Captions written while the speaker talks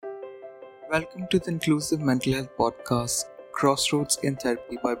Welcome to the Inclusive Mental Health Podcast, Crossroads in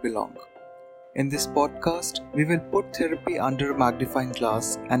Therapy by Belong. In this podcast, we will put therapy under a magnifying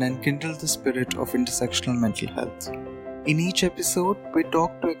glass and enkindle the spirit of intersectional mental health. In each episode, we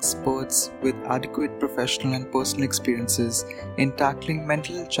talk to experts with adequate professional and personal experiences in tackling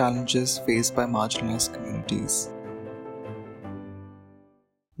mental health challenges faced by marginalized communities.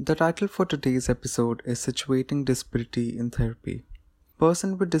 The title for today's episode is Situating Disability in Therapy.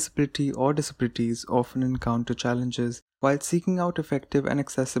 Persons with disability or disabilities often encounter challenges while seeking out effective and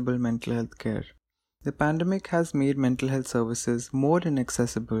accessible mental health care. The pandemic has made mental health services more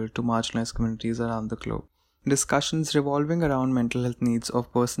inaccessible to marginalized communities around the globe. Discussions revolving around mental health needs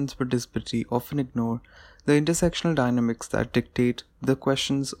of persons with disability often ignore the intersectional dynamics that dictate the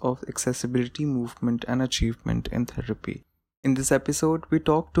questions of accessibility, movement, and achievement in therapy. In this episode, we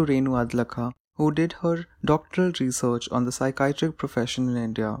talk to Renu Adlakha, who did her doctoral research on the psychiatric profession in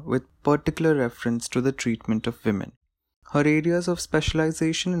India with particular reference to the treatment of women. Her areas of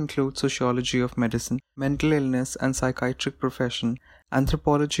specialization include sociology of medicine, mental illness and psychiatric profession,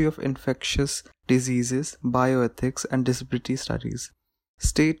 anthropology of infectious diseases, bioethics, and disability studies.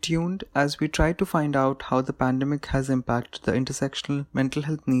 Stay tuned as we try to find out how the pandemic has impacted the intersectional mental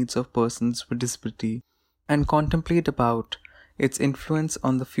health needs of persons with disability and contemplate about its influence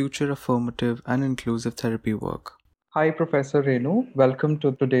on the future affirmative and inclusive therapy work. Hi, Professor Renu. Welcome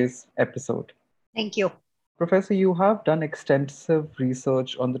to today's episode. Thank you. Professor, you have done extensive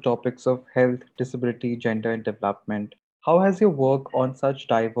research on the topics of health, disability, gender, and development. How has your work on such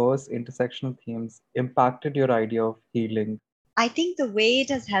diverse intersectional themes impacted your idea of healing? I think the way it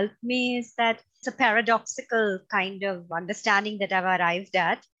has helped me is that it's a paradoxical kind of understanding that I've arrived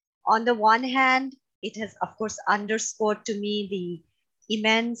at. On the one hand, it has, of course, underscored to me the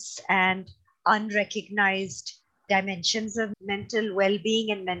immense and unrecognized dimensions of mental well-being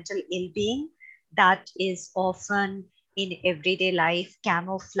and mental ill-being that is often in everyday life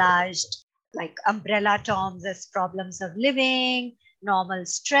camouflaged like umbrella terms as problems of living, normal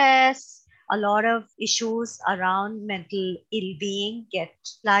stress. A lot of issues around mental ill-being get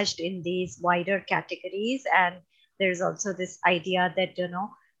flashed in these wider categories. And there's also this idea that,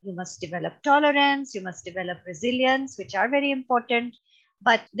 you must develop tolerance, you must develop resilience, which are very important.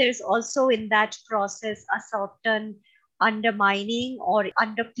 But there's also in that process a certain undermining or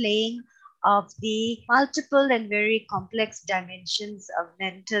underplaying of the multiple and very complex dimensions of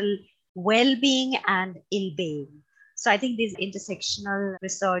mental well-being and ill-being. So I think this intersectional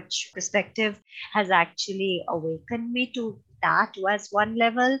research perspective has actually awakened me to that as one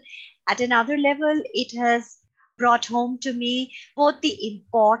level. At another level, it has brought home to me both the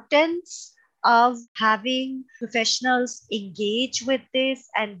importance of having professionals engage with this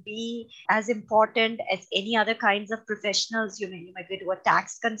and be as important as any other kinds of professionals. You might go to a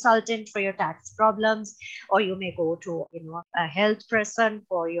tax consultant for your tax problems, or you may go to a health person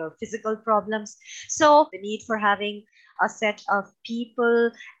for your physical problems. So the need for having a set of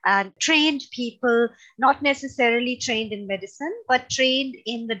people and trained people, not necessarily trained in medicine, but trained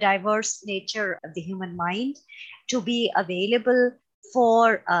in the diverse nature of the human mind, to be available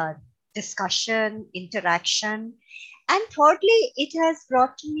for discussion, interaction. And thirdly, it has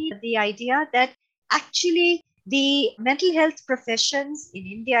brought to me the idea that actually the mental health professions in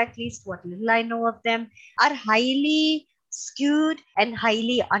India, at least what little I know of them, are highly skewed and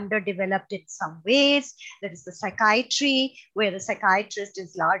highly underdeveloped in some ways. There is the psychiatry, where the psychiatrist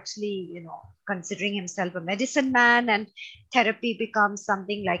is largely, considering himself a medicine man, and therapy becomes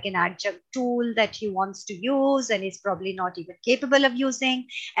something like an adjunct tool that he wants to use and is probably not even capable of using,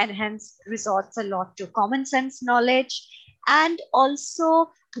 and hence resorts a lot to common sense knowledge. And also,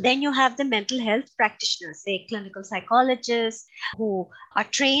 then you have the mental health practitioners, say clinical psychologists, who are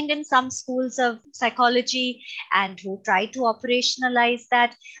trained in some schools of psychology and who try to operationalize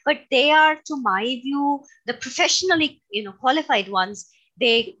that. But they are, to my view, the professionally qualified ones.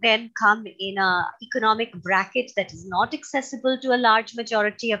 They then come in an economic bracket that is not accessible to a large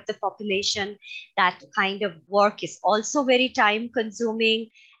majority of the population. That kind of work is also very time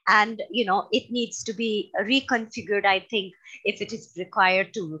consuming. And, it needs to be reconfigured, I think, if it is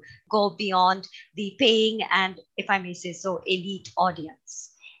required to go beyond the paying and, if I may say so, elite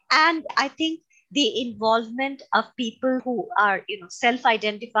audience. And I think the involvement of people who are,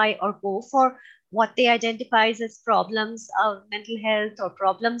 self-identify or go for what they identify as problems of mental health or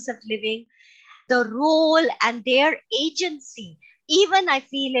problems of living, the role and their agency, even I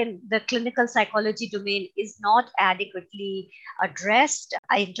feel in the clinical psychology domain, is not adequately addressed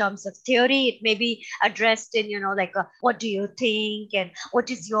in terms of theory. It may be addressed in, what do you think and what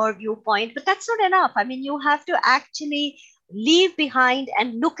is your viewpoint? But that's not enough. I mean, you have to actually leave behind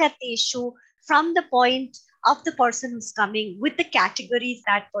and look at the issue from the point of the person who's coming with the categories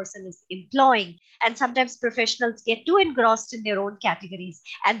that person is employing. And sometimes professionals get too engrossed in their own categories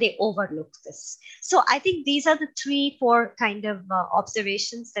and they overlook this. So I think these are the 3, 4 kind of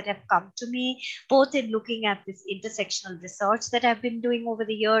observations that have come to me, both in looking at this intersectional research that I've been doing over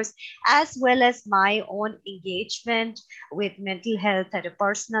the years, as well as my own engagement with mental health at a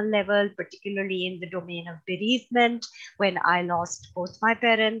personal level, particularly in the domain of bereavement, when I lost both my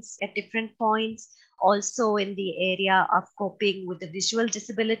parents at different points, also in the area of coping with the visual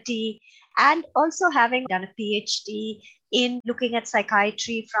disability, and also having done a PhD in looking at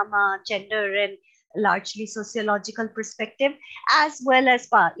psychiatry from a gender and largely sociological perspective, as well as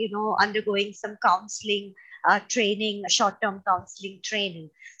undergoing some counseling training, short-term counseling training.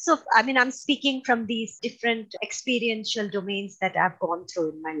 So, I mean, I'm speaking from these different experiential domains that I've gone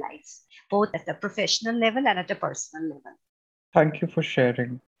through in my life, both at a professional level and at a personal level. Thank you for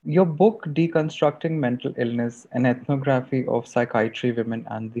sharing. Your book, Deconstructing Mental Illness, an ethnography of psychiatry, women,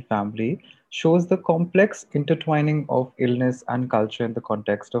 and the family, shows the complex intertwining of illness and culture in the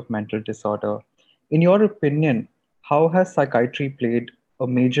context of mental disorder. In your opinion, how has psychiatry played a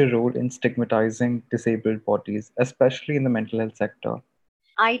major role in stigmatizing disabled bodies, especially in the mental health sector?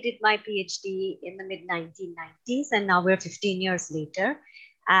 I did my PhD in the mid 1990s, and now we're 15 years later.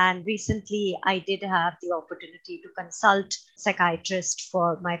 And recently, I did have the opportunity to consult psychiatrist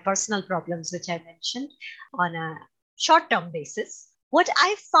for my personal problems, which I mentioned, on a short-term basis. What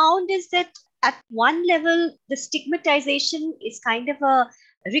I found is that at one level, the stigmatization is kind of a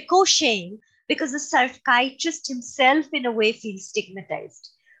ricocheting because the psychiatrist himself, in a way, feels stigmatized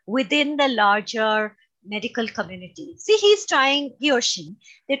within the larger medical community. See, he or she,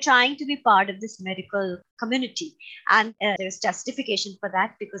 they're trying to be part of this medical community. And there's justification for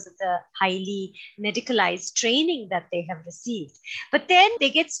that because of the highly medicalized training that they have received. But then they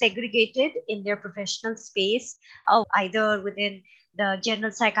get segregated in their professional space, either within the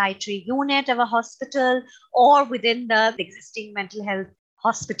general psychiatry unit of a hospital or within the existing mental health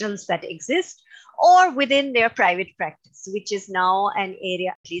hospitals that exist, or within their private practice, which is now an area,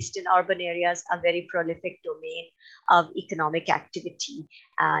 at least in urban areas, a very prolific domain of economic activity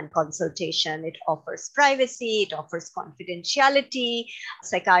and consultation. It offers privacy, it offers confidentiality.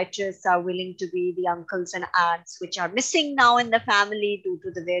 Psychiatrists are willing to be the uncles and aunts, which are missing now in the family due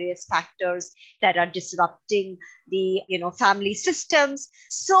to the various factors that are disrupting the family systems.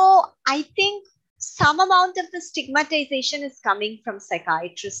 So I think some amount of the stigmatization is coming from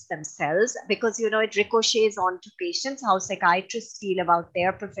psychiatrists themselves because it ricochets onto patients, how psychiatrists feel about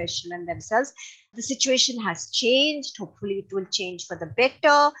their profession and themselves. The situation has changed. Hopefully it will change for the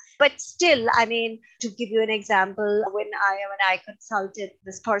better, but still, I mean, to give you an example, when I consulted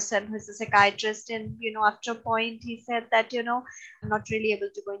this person who's a psychiatrist, and after a point he said that I'm not really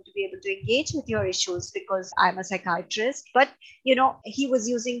going to be able to engage with your issues because I'm a psychiatrist. But he was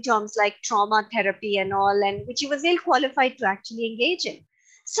using terms like trauma therapy and all, and which he was ill qualified to actually engage in.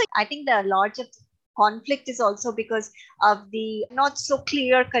 So I think the larger conflict is also because of the not so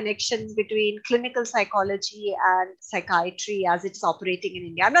clear connections between clinical psychology and psychiatry as it's operating in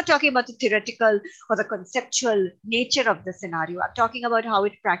India. I'm not talking about the theoretical or the conceptual nature of the scenario. I'm talking about how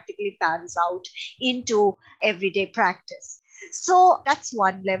it practically pans out into everyday practice. So that's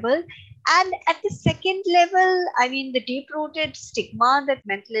one level. And at the second level, I mean, the deep rooted stigma that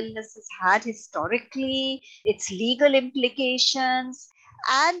mental illness has had historically, its legal implications,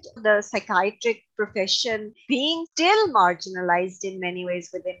 and the psychiatric profession being still marginalized in many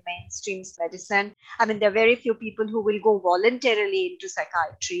ways within mainstream medicine. I mean, there are very few people who will go voluntarily into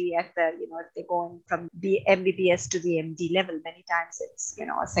psychiatry if they go from the MBBS to the MD level. Many times it's,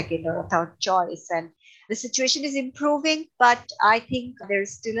 a second or a third choice. And the situation is improving, but I think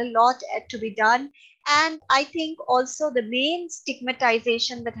there's still a lot to be done. And I think also the main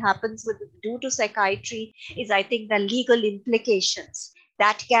stigmatization that happens due to psychiatry is, I think, the legal implications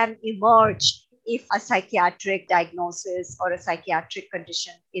that can emerge if a psychiatric diagnosis or a psychiatric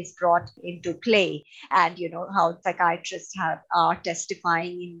condition is brought into play. And how psychiatrists are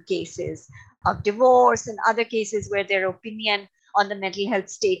testifying in cases of divorce and other cases where their opinion on the mental health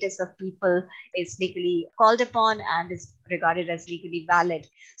status of people is legally called upon and is regarded as legally valid.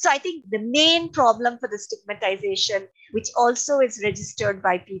 So I think the main problem for the stigmatization, which also is registered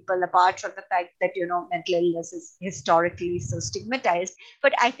by people, apart from the fact that, mental illness is historically so stigmatized,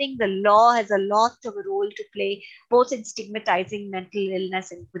 but I think the law has a lot of a role to play, both in stigmatizing mental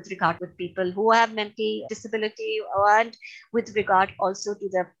illness and with regard with people who have mental disability, and with regard also to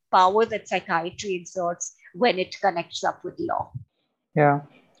the power that psychiatry exerts when it connects up with law. Yeah.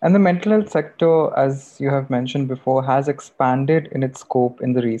 And the mental health sector, as you have mentioned before, has expanded in its scope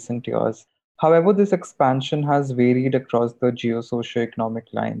in the recent years. However, this expansion has varied across the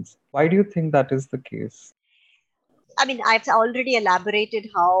geo-socioeconomic lines. Why do you think that is the case? I mean, I've already elaborated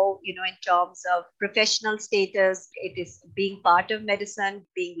how, in terms of professional status, it is being part of medicine,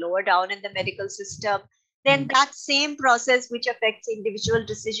 being lower down in the medical system. Then that same process, which affects individual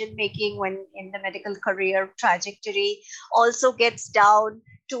decision making when in the medical career trajectory, also gets down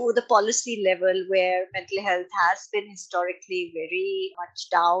to the policy level where mental health has been historically very much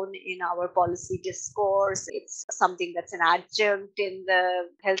down in our policy discourse. It's something that's an adjunct in the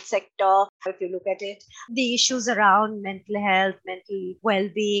health sector, if you look at it. The issues around mental health, mental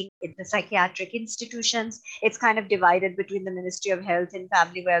well-being in the psychiatric institutions, it's kind of divided between the Ministry of Health and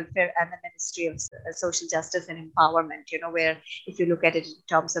Family Welfare and the Ministry of Social Justice and Empowerment, where if you look at it in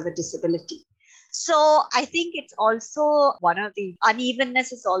terms of a disability. So I think it's also one of the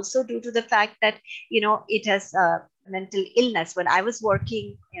unevenness is also due to the fact that, it has mental illness. When I was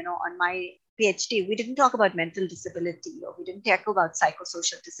working, on my PhD, we didn't talk about mental disability or we didn't talk about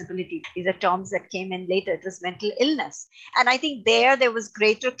psychosocial disability. These are terms that came in later. It was mental illness. And I think there was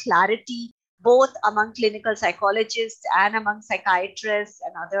greater clarity both among clinical psychologists and among psychiatrists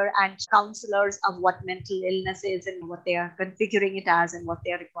and other and counselors of what mental illness is and what they are configuring it as and what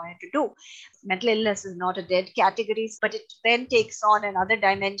they are required to do. Mental illness is not a dead category, but it then takes on another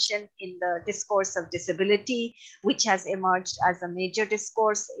dimension in the discourse of disability, which has emerged as a major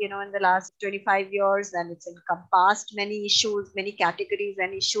discourse, in the last 25 years, and it's encompassed many issues, many categories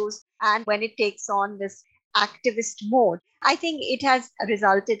and issues. And when it takes on this activist mode, I think it has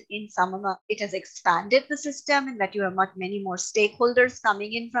resulted in it has expanded the system in that you have many more stakeholders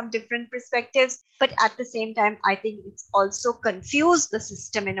coming in from different perspectives. But at the same time, I think it's also confused the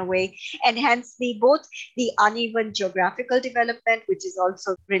system in a way, and hence both the uneven geographical development, which is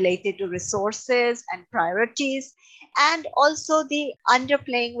also related to resources and priorities, and also the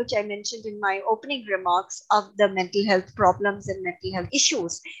underplaying, which I mentioned in my opening remarks, of the mental health problems and mental health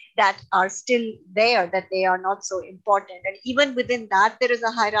issues that are still there, that they are not so important. And even within that, there is a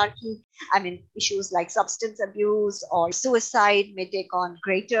hierarchy. I mean, issues like substance abuse or suicide may take on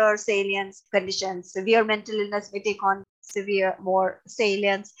greater salience, conditions, severe mental illness may take on more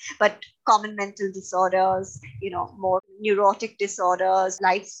salience, but common mental disorders, more neurotic disorders,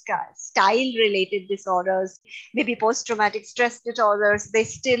 lifestyle related disorders, maybe post-traumatic stress disorders, they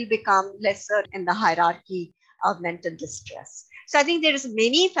still become lesser in the hierarchy of mental distress. So I think there is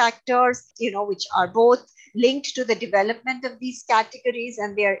many factors, which are both linked to the development of these categories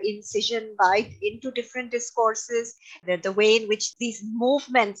and their incision into different discourses, the way in which these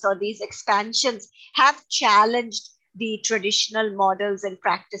movements or these expansions have challenged the traditional models and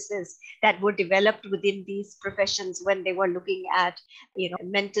practices that were developed within these professions when they were looking at,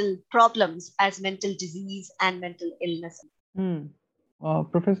 mental problems as mental disease and mental illness. Hmm.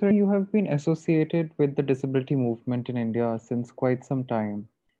 Professor, you have been associated with the disability movement in India since quite some time.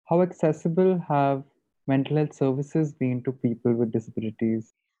 How accessible have mental health services been to people with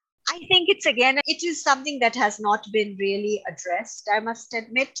disabilities? I think it is something that has not been really addressed, I must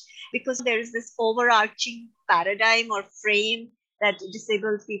admit, because there is this overarching paradigm or frame that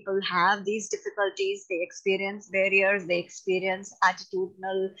disabled people have these difficulties. They experience barriers, they experience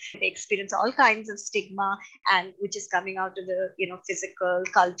attitudinal, they experience all kinds of stigma, and which is coming out of the, physical,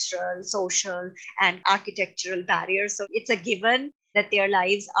 cultural, social, and architectural barriers. So it's a given that their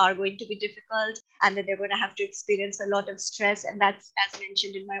lives are going to be difficult and that they're going to have to experience a lot of stress. And that's, as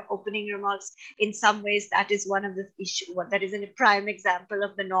mentioned in my opening remarks, in some ways, that is one of the issues, that is a prime example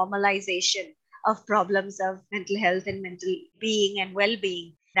of the normalization of problems of mental health and mental being and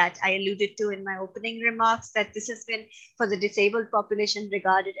well-being that I alluded to in my opening remarks, that this has been for the disabled population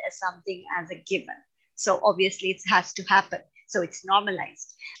regarded as something as a given. So obviously it has to happen. So it's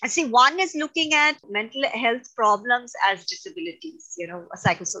normalized. And see, one is looking at mental health problems as disabilities,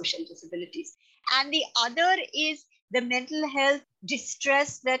 psychosocial disabilities. And the other is the mental health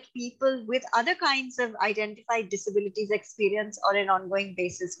distress that people with other kinds of identified disabilities experience on an ongoing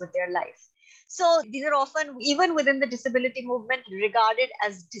basis with their life. So these are often, even within the disability movement, regarded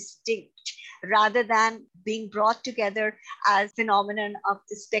as distinct rather than being brought together as phenomenon of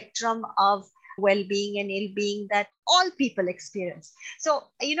the spectrum of well-being and ill-being that all people experience. So,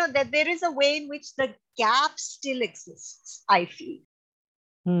 that there is a way in which the gap still exists, I feel.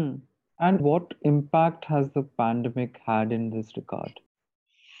 And what impact has the pandemic had in this regard?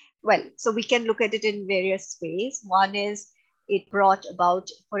 Well, so we can look at it in various ways. One is it brought about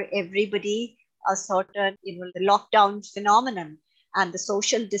for everybody a certain, the lockdown phenomenon and the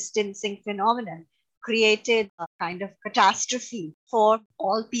social distancing phenomenon. created a kind of catastrophe for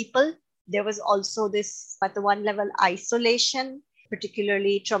all people. There was also this, at the one level, isolation,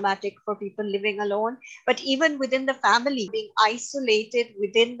 particularly traumatic for people living alone. But even within the family, being isolated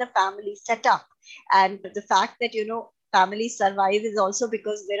within the family setup. And the fact that, families survive is also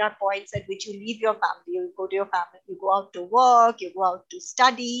because there are points at which you leave your family, you go to your family, you go out to work, you go out to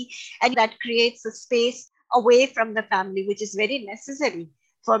study, and that creates a space away from the family, which is very necessary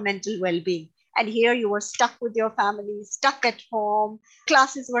for mental well-being. And here you were stuck with your family, stuck at home.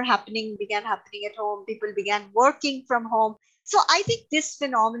 Classes were began happening at home. People began working from home. So I think this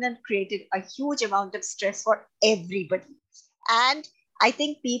phenomenon created a huge amount of stress for everybody. And I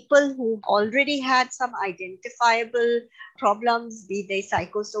think people who already had some identifiable problems, be they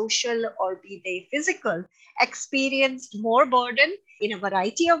psychosocial or be they physical, experienced more burden in a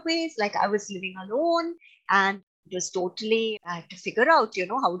variety of ways. Like I was living alone, and it was totally, I had to figure out,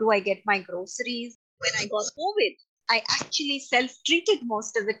 how do I get my groceries when I got COVID? I actually self treated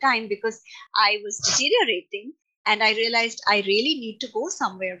most of the time because I was deteriorating. And I realized I really need to go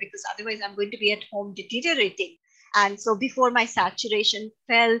somewhere because otherwise I'm going to be at home deteriorating. And so before my saturation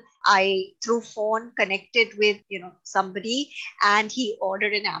fell, I through phone connected with somebody, and he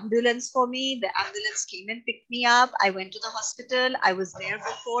ordered an ambulance for me. The ambulance came and picked me up. I went to the hospital. I was there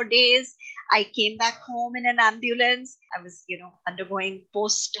for 4 days. I came back home in an ambulance. I was undergoing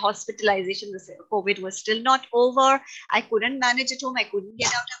post hospitalization. The COVID was still not over. I couldn't manage at home. I couldn't get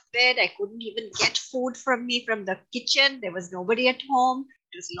out of bed. I couldn't even get food from the kitchen. There was nobody at home.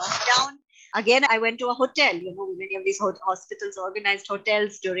 It was locked down. Again, I went to a hotel. Many of these hospitals organized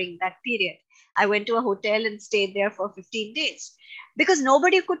hotels during that period. I went to a hotel and stayed there for 15 days because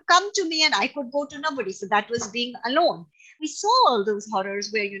nobody could come to me and I could go to nobody. So that was being alone. We saw all those horrors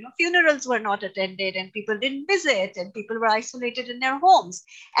where, funerals were not attended and people didn't visit and people were isolated in their homes.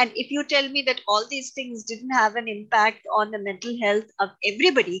 And if you tell me that all these things didn't have an impact on the mental health of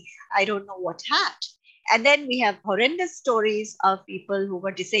everybody, I don't know what had. And then we have horrendous stories of people who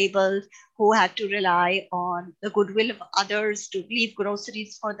were disabled, who had to rely on the goodwill of others to leave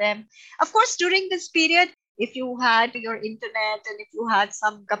groceries for them. Of course, during this period, if you had your internet and if you had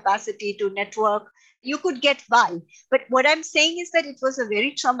some capacity to network, you could get by. But what I'm saying is that it was a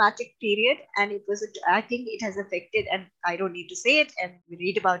very traumatic period, and I think it has affected, and I don't need to say it, and we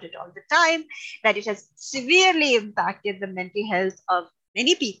read about it all the time, that it has severely impacted the mental health of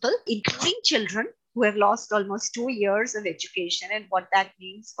many people, including children who have lost almost 2 years of education. And what that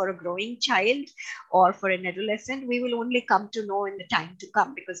means for a growing child or for an adolescent, we will only come to know in the time to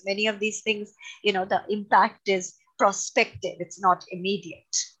come, because many of these things, the impact is prospective, it's not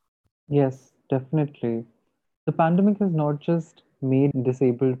immediate. Yes, definitely. The pandemic has not just made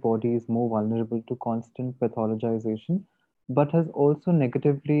disabled bodies more vulnerable to constant pathologization, but has also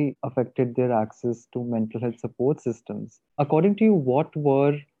negatively affected their access to mental health support systems. According to you, what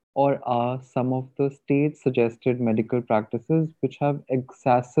were or are some of the state suggested medical practices which have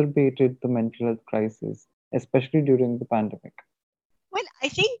exacerbated the mental health crisis, especially during the pandemic? Well, I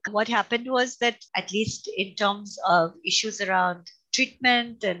think what happened was that, at least in terms of issues around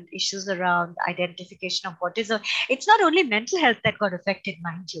treatment and issues around identification of what is it's not only mental health that got affected,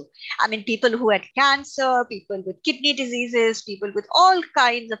 mind you. I mean, people who had cancer, people with kidney diseases, people with all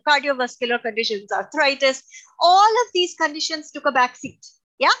kinds of cardiovascular conditions, arthritis, all of these conditions took a backseat.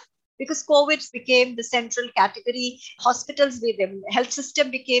 Yeah, because COVID became the central category. Hospitals, the health system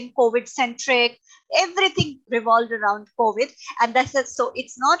became COVID centric. Everything revolved around COVID. And so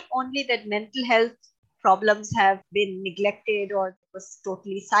it's not only that mental health problems have been neglected or was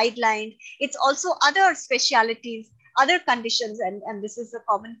totally sidelined, it's also other specialities, other conditions. And this is a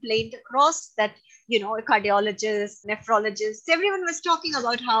common plaint across that, cardiologists, nephrologists, everyone was talking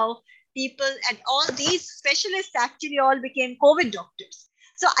about how people and all these specialists actually all became COVID doctors.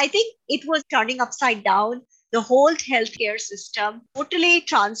 So I think it was turning upside down the whole healthcare system, totally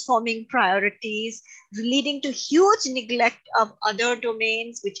transforming priorities, leading to huge neglect of other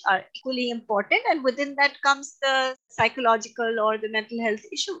domains which are equally important. And within that comes the psychological or the mental health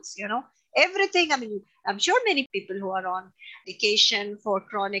issues, everything. I mean, I'm sure many people who are on medication for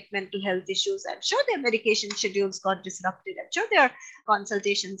chronic mental health issues, I'm sure their medication schedules got disrupted. I'm sure their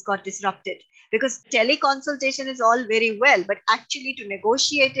consultations got disrupted, because teleconsultation is all very well, but actually to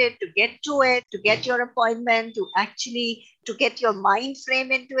negotiate it, to get to it, to get your appointment, to get your mind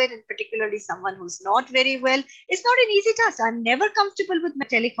frame into it, and particularly someone who's not very well, it's not an easy task. I'm never comfortable with my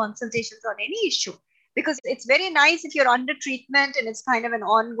teleconsultations on any issue, Because it's very nice if you're under treatment and it's kind of an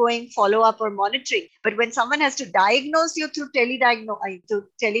ongoing follow up or monitoring. But when someone has to diagnose you through through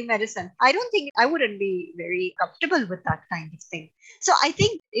telemedicine, I don't think I wouldn't be very comfortable with that kind of thing. So I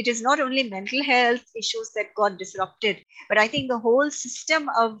think it is not only mental health issues that got disrupted, but I think the whole system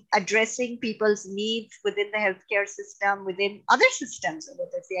of addressing people's needs within the healthcare system, within other systems, whether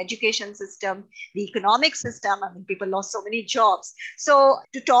it's the education system, the economic system, I mean, people lost so many jobs. So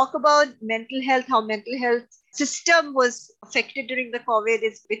to talk about mental health, how mental health system was affected during the COVID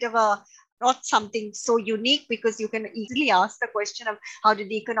is a bit of a not something so unique, because you can easily ask the question of how did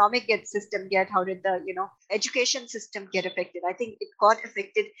the economic system get, how did the education system get affected. I think it got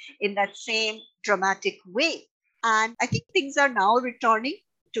affected in that same dramatic way, and I think things are now returning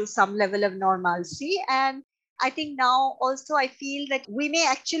to some level of normalcy. And I think now also I feel that we may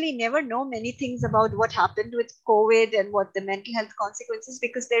actually never know many things about what happened with COVID and what the mental health consequences,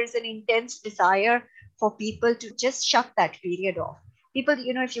 because there is an intense desire for people to just shut that period off. People,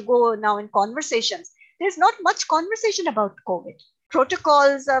 if you go now in conversations, there's not much conversation about COVID.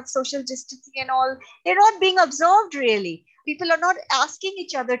 Protocols of social distancing and all, they're not being observed really. People are not asking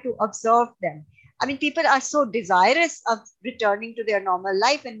each other to observe them. I mean, people are so desirous of returning to their normal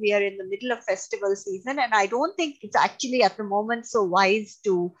life, and we are in the middle of festival season. And I don't think it's actually at the moment so wise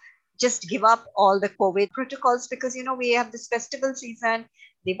to just give up all the COVID protocols, because, we have this festival season.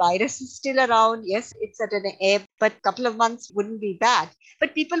 The virus is still around. Yes, it's at an ebb, but a couple of months wouldn't be bad.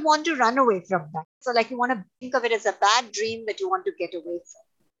 But people want to run away from that. So, like, you want to think of it as a bad dream that you want to get away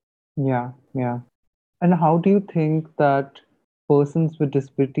Yeah, yeah. And how do you think that persons with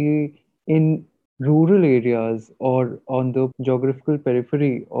disability in rural areas or on the geographical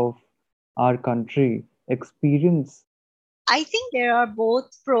periphery of our country experience? I think there are both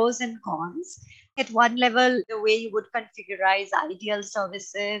pros and cons. At one level, the way you would configurize ideal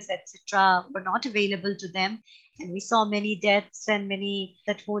services, etc., were not available to them. And we saw many deaths and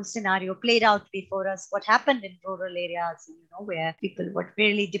that whole scenario played out before us. What happened in rural areas, where people were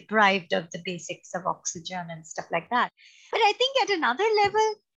really deprived of the basics of oxygen and stuff like that. But I think at another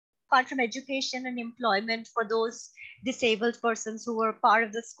level, apart from education and employment for those disabled persons who were part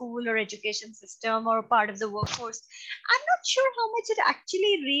of the school or education system or part of the workforce, I'm not sure how much it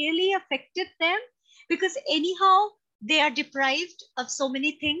actually really affected them, because anyhow, they are deprived of so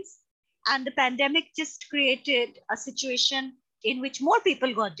many things. And the pandemic just created a situation in which more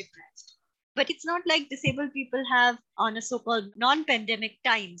people got depressed. But it's not like disabled people have on a so-called non-pandemic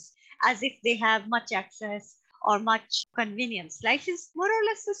times as if they have much access or much convenience. Life is more or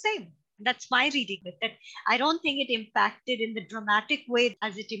less the same. That's my reading with it. I don't think it impacted in the dramatic way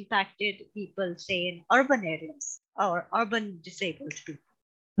as it impacted people, say, in urban areas or urban disabled people.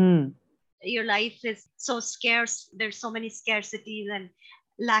 Hmm. Your life is so scarce. There's so many scarcities and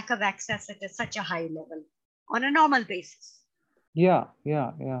lack of access at such a high level on a normal basis. Yeah,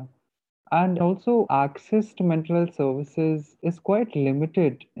 yeah, yeah. And also, access to mental health services is quite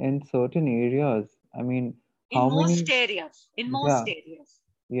limited in certain areas. I mean, In how most many? areas, in most Yeah, areas.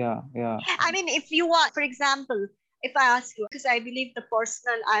 yeah, yeah. I mean, if you are, for example, if I ask you, because I believe the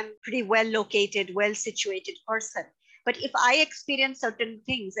personal, I'm pretty well located, well situated person. But if I experience certain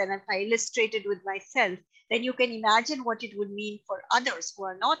things and if I illustrate it with myself, then you can imagine what it would mean for others who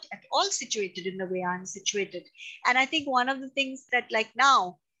are not at all situated in the way I'm situated. And I think one of the things that, like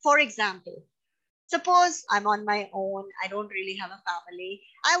now, for example, suppose I'm on my own, I don't really have a family,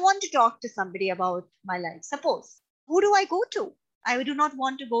 I want to talk to somebody about my life. Suppose, who do I go to? I do not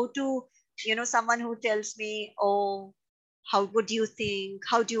want to go to, someone who tells me, oh, how what do you think?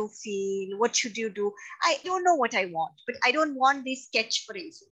 How do you feel? What should you do? I don't know what I want, but I don't want these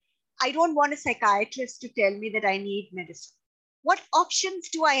catchphrases. I don't want a psychiatrist to tell me that I need medicine. What options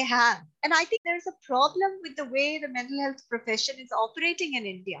do I have? And I think there's a problem with the way the mental health profession is operating in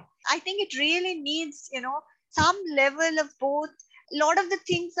India. I think it really needs, some level of both. A lot of the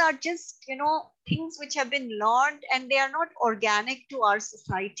things are just, things which have been learned and they are not organic to our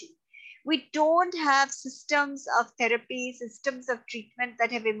society. We don't have systems of therapy, systems of treatment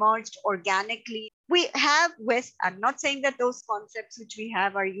that have emerged organically. We have West, I'm not saying that those concepts which we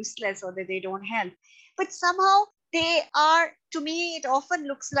have are useless or that they don't help, but somehow they are, to me, it often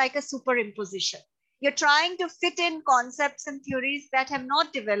looks like a superimposition. You're trying to fit in concepts and theories that have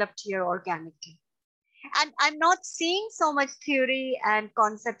not developed here organically. And I'm not seeing so much theory and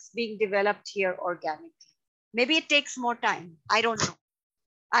concepts being developed here organically. Maybe it takes more time. I don't know.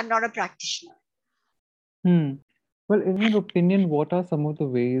 I'm not a practitioner. Hmm. Well, in your opinion, what are some of the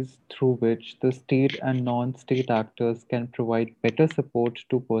ways through which the state and non-state actors can provide better support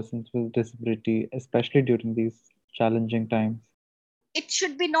to persons with disability, especially during these challenging times? It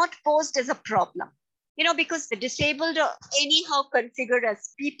should be not posed as a problem. Because the disabled are anyhow configured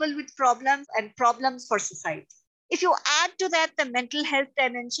as people with problems and problems for society. If you add to that the mental health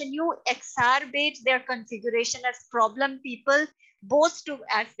dimension, you exacerbate their configuration as problem people, both to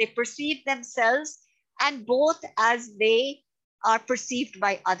as they perceive themselves and both as they are perceived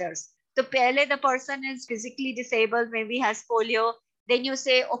by others. So, pehle the person is physically disabled, maybe has polio. Then you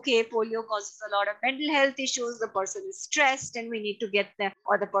say, okay, polio causes a lot of mental health issues. The person is stressed, and we need to get them,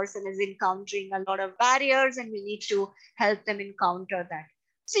 or the person is encountering a lot of barriers, and we need to help them encounter that.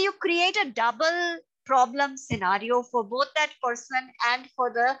 So, you create a double problem scenario for both that person and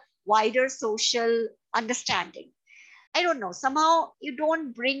for the wider social understanding. I don't know, somehow you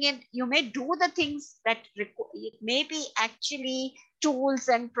don't bring in, you may do the things that it may be actually tools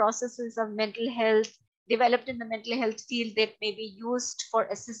and processes of mental health developed in the mental health field that may be used for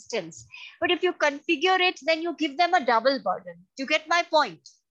assistance. But if you configure it, then you give them a double burden. Do you get my point?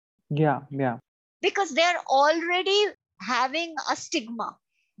 Yeah, yeah. Because they're already having a stigma.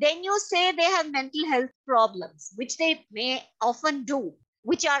 Then you say they have mental health problems, which they may often do,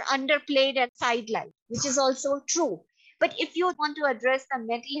 which are underplayed and sidelined, which is also true. But if you want to address the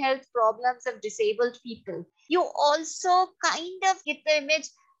mental health problems of disabled people, you also kind of get the image,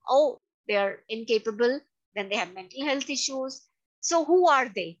 oh, they're incapable, then they have mental health issues. So who are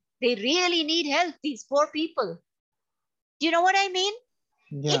they? They really need help, these poor people. Do you know what I mean?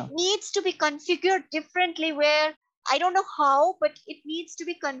 It Yeah. needs to be configured differently, where I don't know how, but it needs to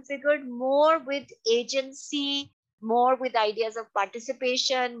be configured more with agency, more with ideas of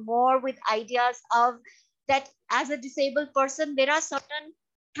participation, more with ideas of that as a disabled person there are certain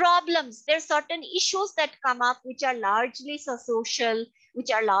problems, there are certain issues that come up which are largely social, which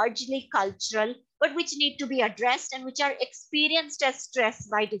are largely cultural, but which need to be addressed and which are experienced as stress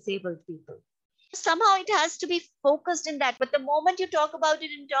by disabled people. Somehow it has to be focused in that. But the moment you talk about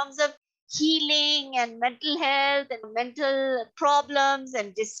it in terms of healing and mental health and mental problems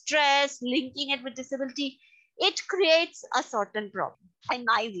and distress, linking it with disability, it creates a certain problem, in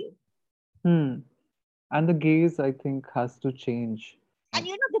my view. Hmm. And the gaze, I think, has to change. And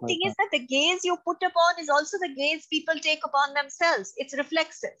the For thing is that. that the gaze you put upon is also the gaze people take upon themselves. It's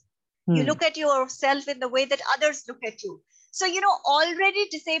reflexive. You Hmm. look at yourself in the way that others look at you. So, already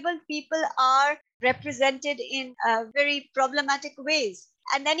disabled people are represented in very problematic ways.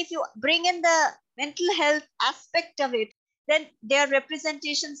 And then if you bring in the mental health aspect of it, then their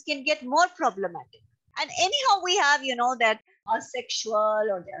representations can get more problematic. And anyhow, we have, that asexual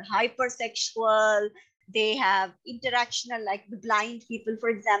or they're hypersexual. They have interactional, like the blind people, for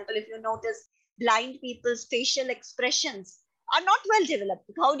example. If you notice, blind people's facial expressions are not well developed.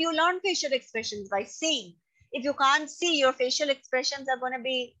 How do you learn facial expressions? By seeing. If you can't see, your facial expressions are going to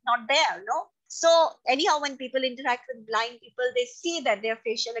be not there, no? So anyhow, when people interact with blind people, they see that their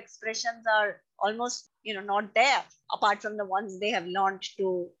facial expressions are almost, not there, apart from the ones they have learned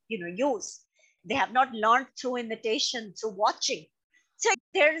to, use. They have not learned through imitation, through watching. So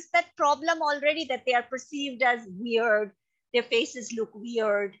there's that problem already, that they are perceived as weird. Their faces look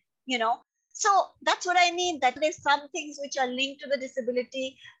weird. So that's what I mean, that there's some things which are linked to the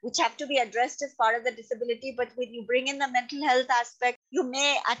disability, which have to be addressed as part of the disability. But when you bring in the mental health aspect, you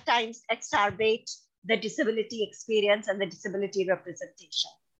may at times exacerbate the disability experience and the disability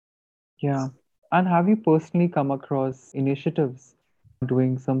representation. Yeah. And have you personally come across initiatives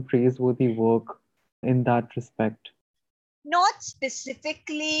doing some praiseworthy work in that respect? Not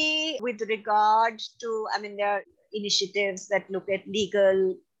specifically with regard to, I mean, there are initiatives that look at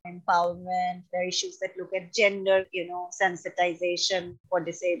legal empowerment, there are issues that look at gender, sensitization for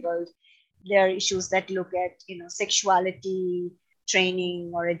disabled. There are issues that look at, sexuality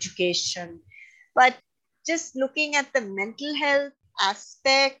training or education. But just looking at the mental health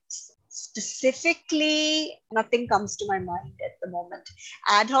aspects specifically, nothing comes to my mind at the moment.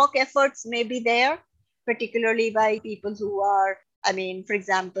 Ad hoc efforts may be there, particularly by people who are, I mean, for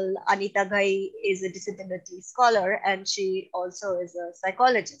example, Anita Ghai is a disability scholar and she also is a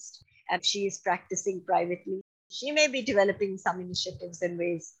psychologist and she is practicing privately. She may be developing some initiatives in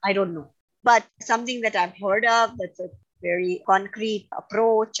ways, I don't know. But something that I've heard of that's a very concrete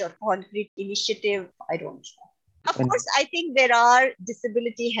approach or concrete initiative, I don't know. Of And course, I think there are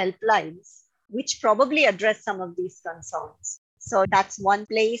disability helplines which probably address some of these concerns. So that's one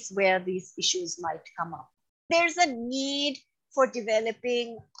place where these issues might come up. There's a need for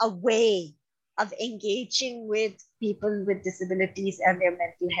developing a way of engaging with people with disabilities and their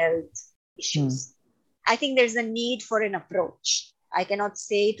mental health hmm. issues. I think there's a need for an approach. I cannot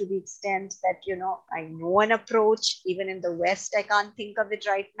say to the extent that, I know an approach. Even in the West, I can't think of it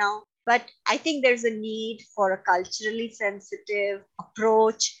right now. But I think there's a need for a culturally sensitive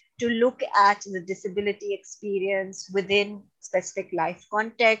approach to look at the disability experience within specific life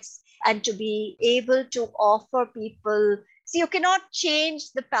contexts and to be able to offer people. See, you cannot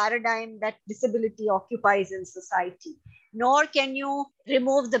change the paradigm that disability occupies in society, nor can you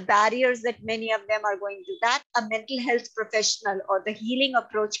remove the barriers that many of them are going to. That a mental health professional or the healing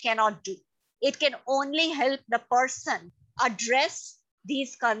approach cannot do. It can only help the person address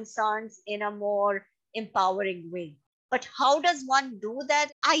these concerns in a more empowering way. But how does one do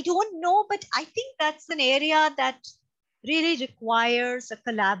that? I don't know, but I think that's an area that really requires a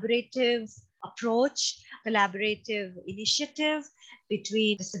collaborative approach, collaborative initiative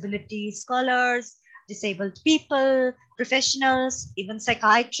between disability scholars, disabled people, professionals, even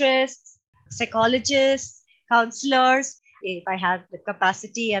psychiatrists, psychologists, counselors. If I have the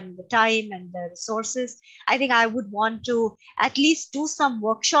capacity and the time and the resources, I think I would want to at least do some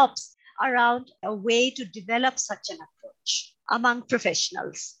workshops around a way to develop such an approach among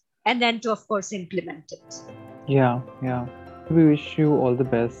professionals and then to, of course, implement it. Yeah, yeah. We wish you all the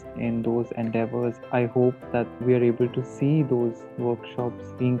best in those endeavors. I hope that we are able to see those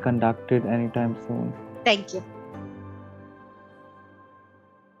workshops being conducted anytime soon. Thank you.